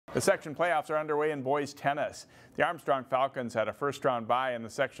The section playoffs are underway in boys tennis. The Armstrong Falcons had a first-round bye in the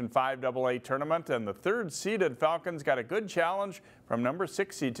Section 5AA tournament, and the third-seeded Falcons got a good challenge from number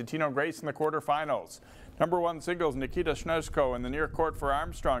 6 seed Totino-Grace in the quarterfinals. Number 1 singles Nikita Snezko in the near court for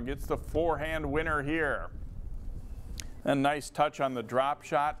Armstrong gets the forehand winner here. A nice touch on the drop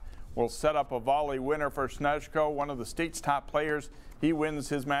shot will set up a volley winner for Snezko, one of the state's top players. He wins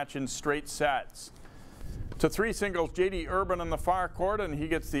his match in straight sets. To 3 singles, J.D. Urban in the far court, and he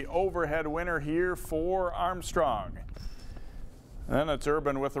gets the overhead winner here for Armstrong. Then it's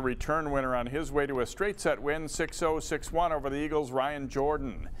Urban with a return winner on his way to a straight set win, 6-0, 6-1 over the Eagles' Ryan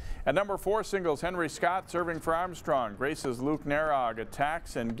Jordan. At number 4 singles, Henry Scott serving for Armstrong. Grace's Luke Narog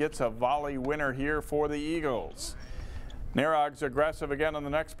attacks and gets a volley winner here for the Eagles. Narog's aggressive again on the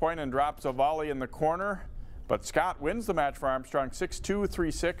next point and drops a volley in the corner, but Scott wins the match for Armstrong, 6-2,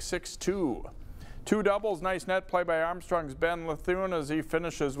 3-6, 6-2. 2 doubles, nice net play by Armstrong's Ben Lethune as he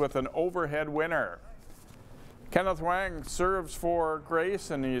finishes with an overhead winner. Kenneth Wang serves for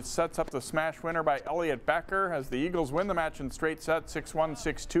Grace, and he sets up the smash winner by Elliot Becker as the Eagles win the match in straight set, 6-1,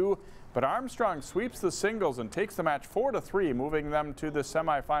 6-2. But Armstrong sweeps the singles and takes the match 4-3, moving them to the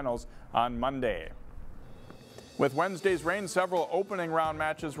semifinals on Monday. With Wednesday's rain, several opening round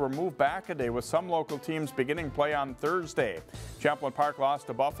matches were moved back a day, with some local teams beginning play on Thursday. Champlin Park lost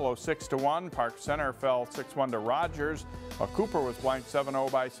to Buffalo 6-1. Park Center fell 6-1 to Rogers, while Cooper was blanked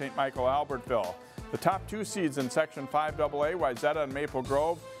 7-0 by St. Michael Albertville. The top 2 seeds in Section 5AA, Wayzata and Maple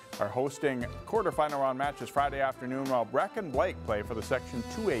Grove, are hosting quarterfinal round matches Friday afternoon, while Breck and Blake play for the Section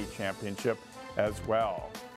 2A championship as well.